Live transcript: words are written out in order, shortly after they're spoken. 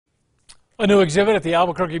A new exhibit at the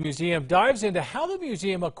Albuquerque Museum dives into how the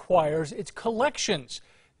museum acquires its collections.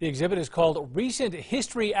 The exhibit is called Recent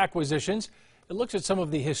History Acquisitions. It looks at some of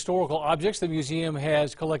the historical objects the museum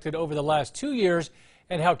has collected over the last 2 years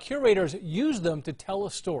and how curators use them to tell a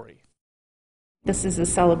story. This is a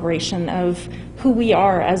celebration of who we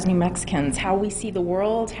are as New Mexicans, how we see the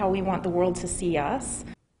world, how we want the world to see us.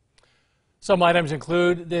 Some items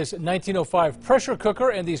include this 1905 pressure cooker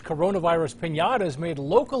and these coronavirus piñatas made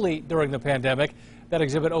locally during the pandemic. That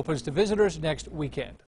exhibit opens to visitors next weekend.